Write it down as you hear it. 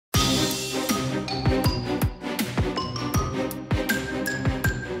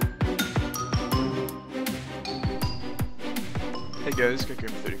guys,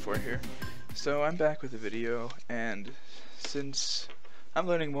 Gamer34 here. So I'm back with a video, and since I'm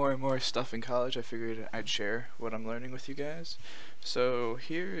learning more and more stuff in college, I figured I'd share what I'm learning with you guys. So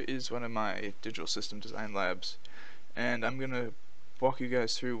here is one of my digital system design labs, and I'm gonna walk you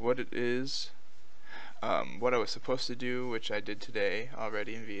guys through what it is, what I was supposed to do, which I did today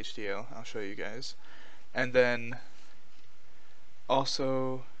already in Vhdl. I'll show you guys, and then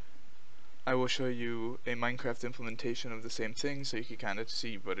also I will show you a Minecraft implementation of the same thing so you can kind of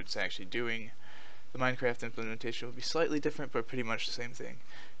see what it's actually doing. The Minecraft implementation will be slightly different, but pretty much the same thing.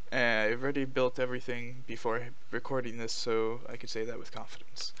 I've already built everything before recording this, so I can say that with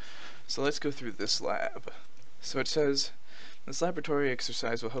confidence. So let's go through this lab. So it says, this laboratory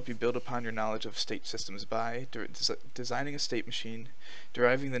exercise will help you build upon your knowledge of state systems by designing a state machine,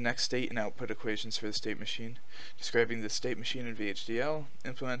 deriving the next state and output equations for the state machine, describing the state machine in VHDL,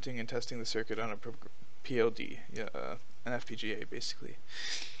 implementing and testing the circuit on a PLD, an FPGA basically.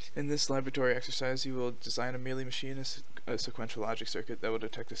 In this laboratory exercise, you will design a Mealy machine, a sequential logic circuit that will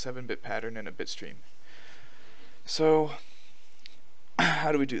detect a 7-bit pattern in a bit stream. So,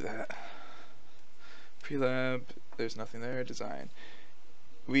 how do we do that? Pre-lab, there's nothing there. Design.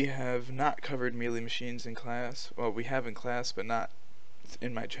 We have not covered Mealy machines in class. Well, we have in class, but not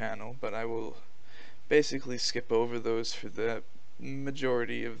in my channel. But I will basically skip over those for the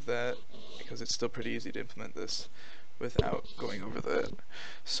majority of that, because it's still pretty easy to implement this without going over that.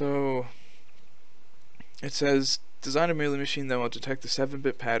 So, it says, design a Mealy machine that will detect a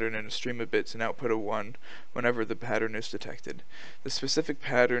 7-bit pattern in a stream of bits and output a 1 whenever the pattern is detected. The specific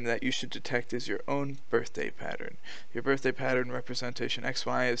pattern that you should detect is your own birthday pattern. Your birthday pattern representation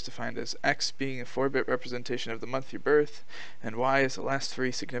XY is defined as X being a 4-bit representation of the month you birth, and Y is the last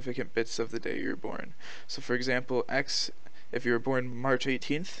 3 significant bits of the day you're born. So for example, X, if you were born March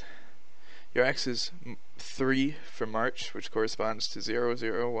 18th, your X is 3 for March, which corresponds to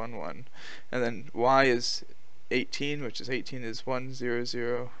 0011, and then Y is 18, which is 18 is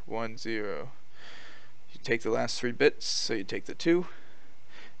 10010. You take the last 3 bits, so you take the 2,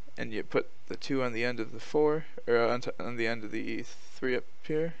 and you put the 2 on the end of the 4, or on the end of the 3 up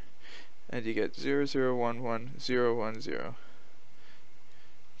here, and you get 0011010.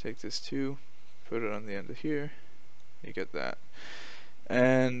 Take this 2, put it on the end of here, you get that.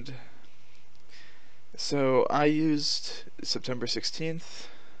 And so I used September 16th,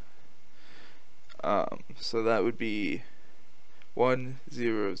 so that would be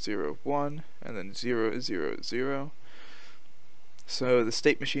 1001 and then 000. So the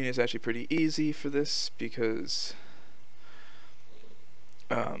state machine is actually pretty easy for this because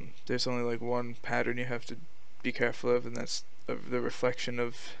there's only like one pattern you have to be careful of, and that's the reflection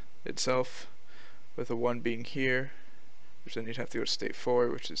of itself, with a 1 being here, which then you'd have to go to state 4,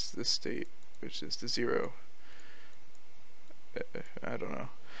 which is this state, which is the 0. I don't know.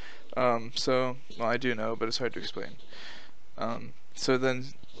 Well, I do know, but it's hard to explain. So then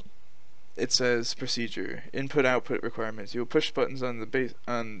it says procedure, input-output requirements. You will push buttons on the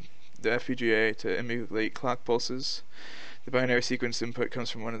FPGA to emulate clock pulses. The binary sequence input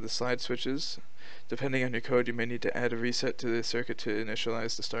comes from one of the slide switches. Depending on your code, you may need to add a reset to the circuit to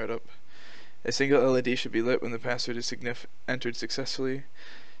initialize the startup. A single LED should be lit when the password is entered successfully.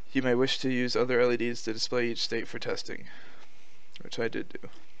 You may wish to use other LEDs to display each state for testing, which I did do.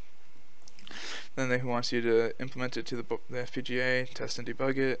 Then they want you to implement it to the FPGA, test and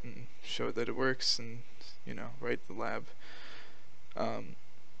debug it, and show it that it works, and write the lab.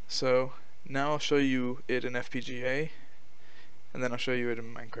 So now I'll show you it in FPGA, and then I'll show you it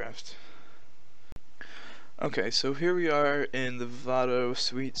in Minecraft. Okay, so here we are in the Vhdl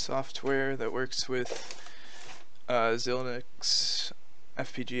suite software that works with Linux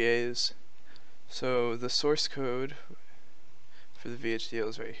FPGAs. So the source code for the VHDL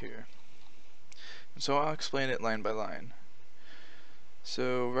is right here. So I'll explain it line by line.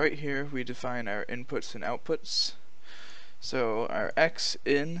 So right here we define our inputs and outputs. So our X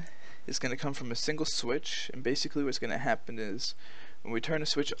in is going to come from a single switch, and basically what's going to happen is when we turn a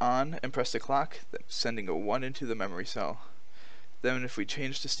switch on and press the clock, that's sending a 1 into the memory cell. Then if we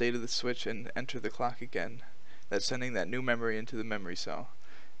change the state of the switch and enter the clock again, that's sending that new memory into the memory cell.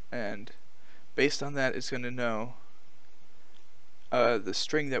 And based on that, it's going to know the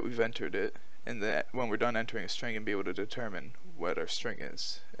string that we've entered it, and that when we're done entering a string, and be able to determine what our string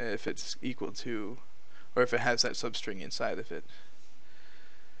is, if it's equal to, or if it has that substring inside of it.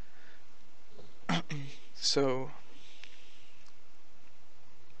 So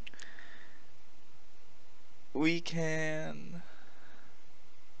we can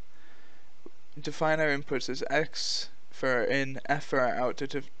define our inputs as X for our in, F for our out, to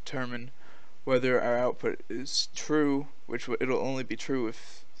determine whether our output is true, which it'll only be true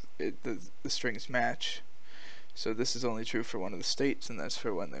if the strings match. So this is only true for one of the states, and that's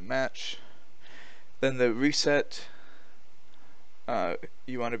for when they match. Then the reset,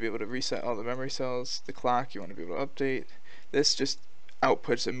 you want to be able to reset all the memory cells. The clock, you want to be able to update. This just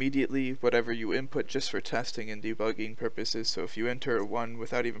outputs immediately whatever you input just for testing and debugging purposes. So if you enter a 1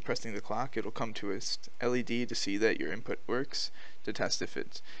 without even pressing the clock, it'll come to a LED to see that your input works, to test if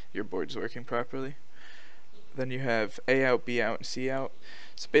your board's working properly. Then you have A out, B out, and C out.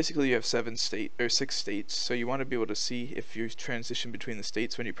 So basically you have 6 states. So you want to be able to see if you transition between the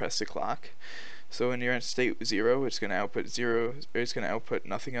states when you press the clock. So when you're in state 0, it's going to output 0, or it's going to output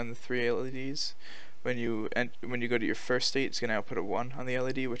nothing on the 3 LEDs. When you go to your first state, it's going to output a 1 on the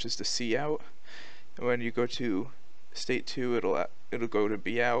LED, which is the C out. And when you go to state 2, it'll go to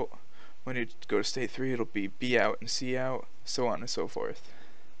B out. When you go to state 3, it'll be B out and C out, so on and so forth.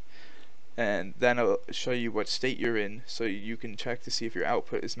 And then it'll show you what state you're in, so you can check to see if your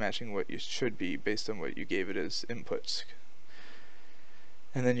output is matching what you should be based on what you gave it as inputs.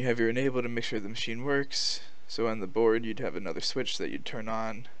 And then you have your enable to make sure the machine works. So on the board, you'd have another switch that you'd turn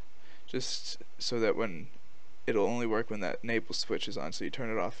on, just so that when it'll only work when that enable switch is on, so you turn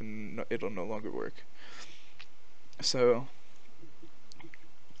it off and it'll no longer work. So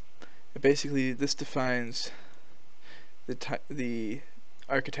basically this defines the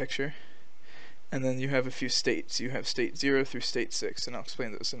architecture, and then you have a few states. You have state 0 through state 6, and I'll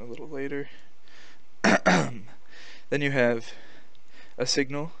explain those in a little later. Then you have a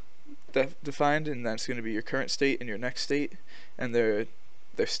signal defined, and that's going to be your current state and your next state, and their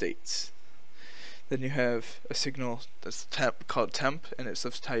states. Then you have a signal that's called temp, and it's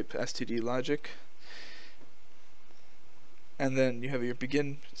of type std logic. And then you have your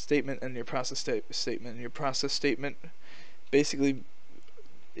begin statement and your process statement. Your process statement basically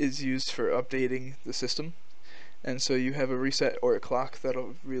is used for updating the system, and so you have a reset or a clock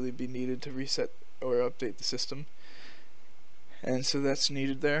that'll really be needed to reset or update the system, and so that's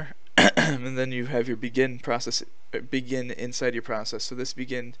needed there. And then you have your begin inside your process. So this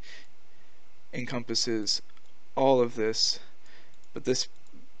begin encompasses all of this, but this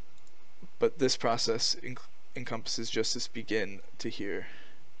process encompasses just this begin to here,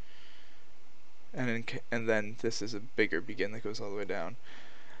 and then this is a bigger begin that goes all the way down.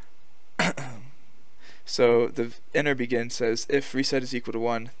 So the inner begin says if reset is equal to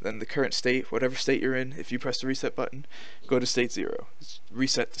 1, then the current state, whatever state you're in, if you press the reset button, go to state 0.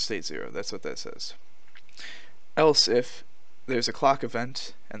 Reset to state 0. That's what that says. Else, if there's a clock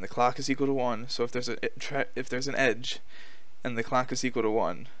event and the clock is equal to 1, so if there's an edge and the clock is equal to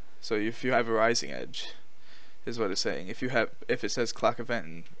 1, so if you have a rising edge, is what it's saying. If it says clock event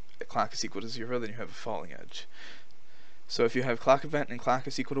and the clock is equal to 0, then you have a falling edge. So if you have clock event and clock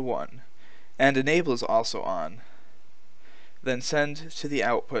is equal to 1, and enable is also on, then send to the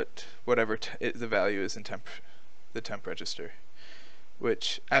output whatever the value is in the temp register,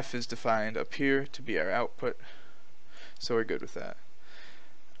 which F is defined up here to be our output, so we're good with that.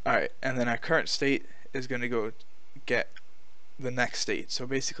 Alright, and then our current state is going to go get the next state. So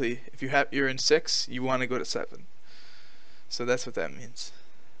basically, if you're in 6, you want to go to 7. So that's what that means.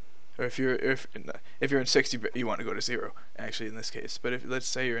 Or if you're in 6, you want to go to 0. Actually, in this case, but if let's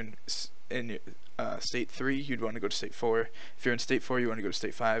say you're in state 3, you'd want to go to state 4. If you're in state 4, you want to go to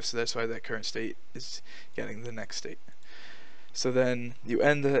state 5. So that's why that current state is getting the next state. So then you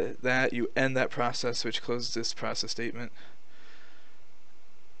end that process, which closes this process statement.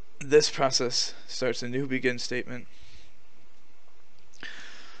 This process starts a new begin statement,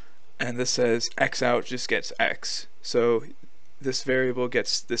 and this says x out just gets x. So this variable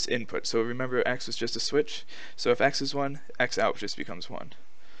gets this input. So remember, x was just a switch. So if x is 1, x out just becomes 1.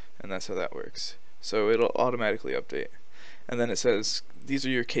 And that's how that works. So it'll automatically update. And then it says, these are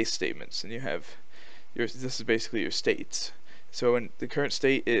your case statements. And you have this is basically your states. So when the current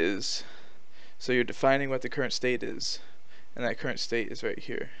state is, so you're defining what the current state is. And that current state is right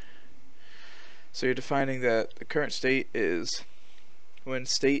here. So you're defining that the current state is when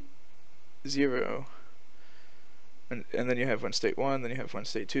state 0, and then you have when state 1, then you have when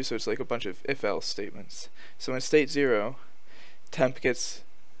state 2, so it's like a bunch of if-else statements. So in state 0, temp gets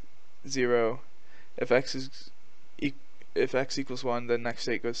 0. If x equals 1, then next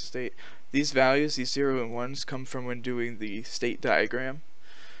state goes to state. These values, these 0 and 1s, come from when doing the state diagram,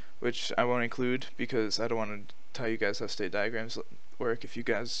 which I won't include because I don't want to tell you guys how state diagrams work if you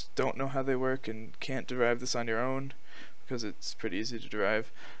guys don't know how they work and can't derive this on your own, because it's pretty easy to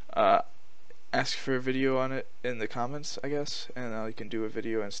derive. Ask for a video on it in the comments, I guess, and you can do a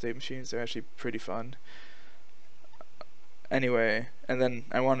video on state machines. They're actually pretty fun. Anyway, and then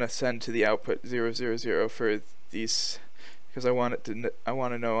I want to send to the output 0, 0, 0 for these, because I want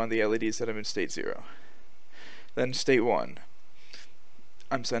to know on the LEDs that I'm in state 0. Then state 1,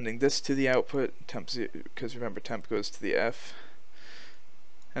 I'm sending this to the output, temp 0, because remember temp goes to the F,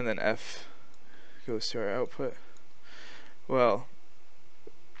 and then F goes to our output. Well,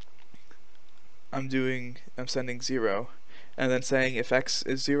 I'm sending 0, and then saying if X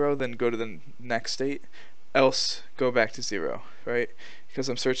is 0, then go to the next state, else go back to 0, right? Because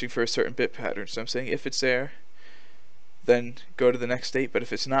I'm searching for a certain bit pattern. So I'm saying if it's there, then go to the next state, but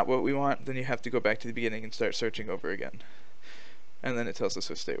if it's not what we want, then you have to go back to the beginning and start searching over again. And then it tells us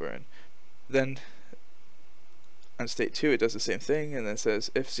what state we're in. Then on state 2 it does the same thing, and then it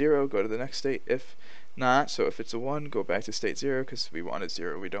says if 0, go to the next state, if not, so if it's a 1, go back to state 0, because we wanted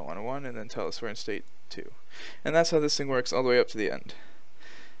 0, we don't want a 1, and then tell us we're in state 2. And that's how this thing works all the way up to the end.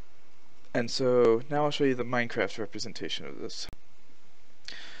 And so now I'll show you the Minecraft representation of this.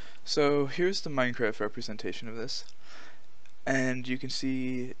 So here's the Minecraft representation of this, and you can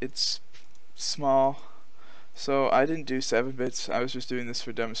see it's small. So I didn't do 7 bits, I was just doing this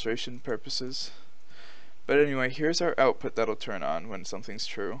for demonstration purposes. But anyway, here's our output that'll turn on when something's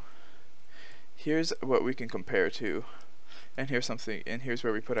true. Here's what we can compare to, and here's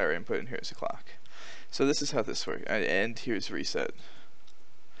where we put our input, and here's the clock. So this is how this works, and here's reset.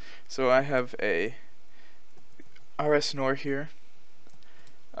 So I have a RS NOR here,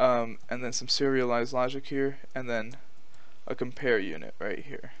 and then some serialized logic here, and then a compare unit right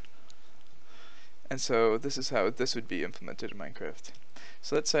here. And so this is how this would be implemented in Minecraft.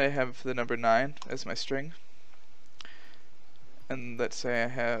 So let's say I have the number 9 as my string, and let's say I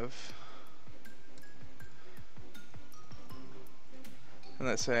have,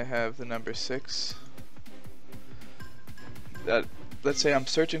 the number 6. Let's say I'm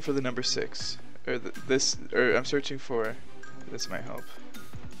searching for the number 6, or I'm searching for, this might help.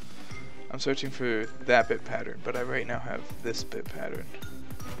 I'm searching for that bit pattern, but I right now have this bit pattern.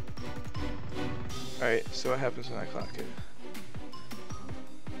 Alright, so what happens when I clock it?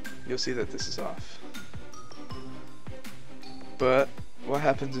 You'll see that this is off. But what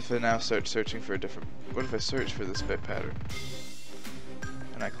happens if I now start searching for a different, what if I search for this bit pattern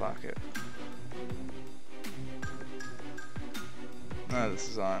and I clock it? No, this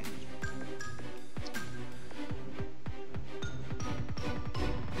is on.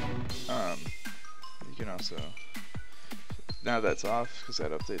 You can also, now that's off because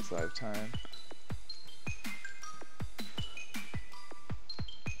that updates live time.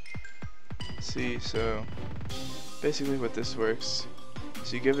 See, so basically what this works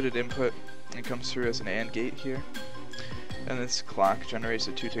is you give it an input, and it comes through as an AND gate here, and this clock generates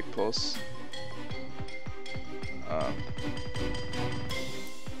a 2-tick pulse.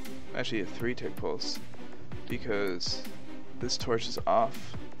 Actually a 3-tick pulse, because this torch is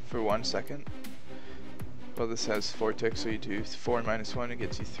off for 1 second. Well, this has 4 ticks, so you do 4 minus 1, it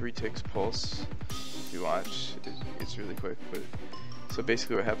gets you 3 ticks pulse. If you watch, it's really quick. But so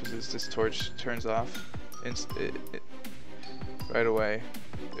basically what happens is this torch turns off right away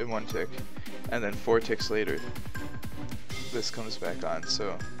in 1 tick, and then 4 ticks later this comes back on.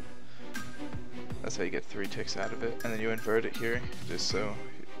 So that's how you get 3 ticks out of it, and then you invert it here just so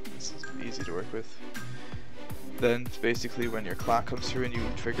it's easy to work with. Then basically when your clock comes through and you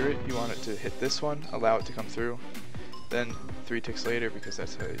trigger it, you want it to hit this one, allow it to come through, then 3 ticks later, because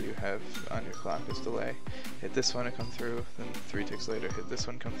that's how you have on your clock is delay, hit this one and come through, then 3 ticks later hit this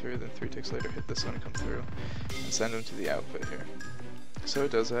one, come through, then 3 ticks later hit this one and come through, and send them to the output here. So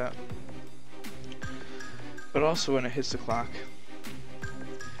it does that. But also when it hits the clock,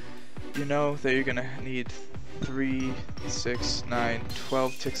 you know that you're gonna need 3, 6, 9,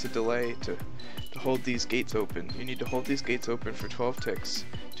 12 ticks of delay to hold these gates open. You need to hold these gates open for 12 ticks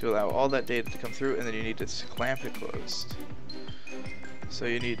to allow all that data to come through, and then you need to clamp it closed. So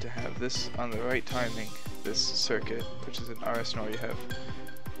you need to have this on the right timing, this circuit, which is an RS NOR. You have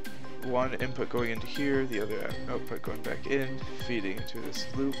one input going into here, the other output going back in, feeding into this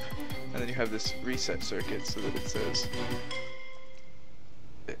loop, and then you have this reset circuit so that it says,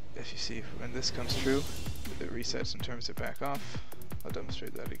 if you see when this comes true, it resets and turns it back off. I'll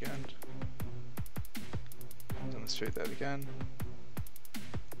demonstrate that again. Demonstrate that again.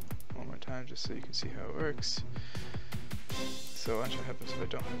 One more time just so you can see how it works. So watch what happens if I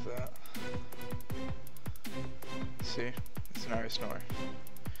don't have that. See? It's an RS NOR.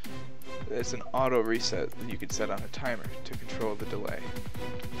 It's an auto reset that you could set on a timer to control the delay.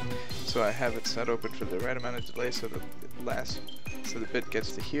 So I have it set open for the right amount of delay so the bit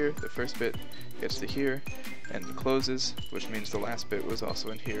gets to here, the first bit gets to here, and closes, which means the last bit was also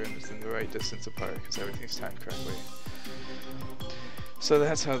in here and it's in the right distance apart because everything's timed correctly. So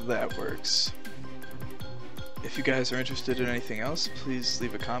that's how that works. If you guys are interested in anything else, please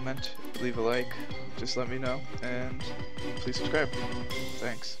leave a comment, leave a like, just let me know, and please subscribe.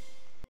 Thanks.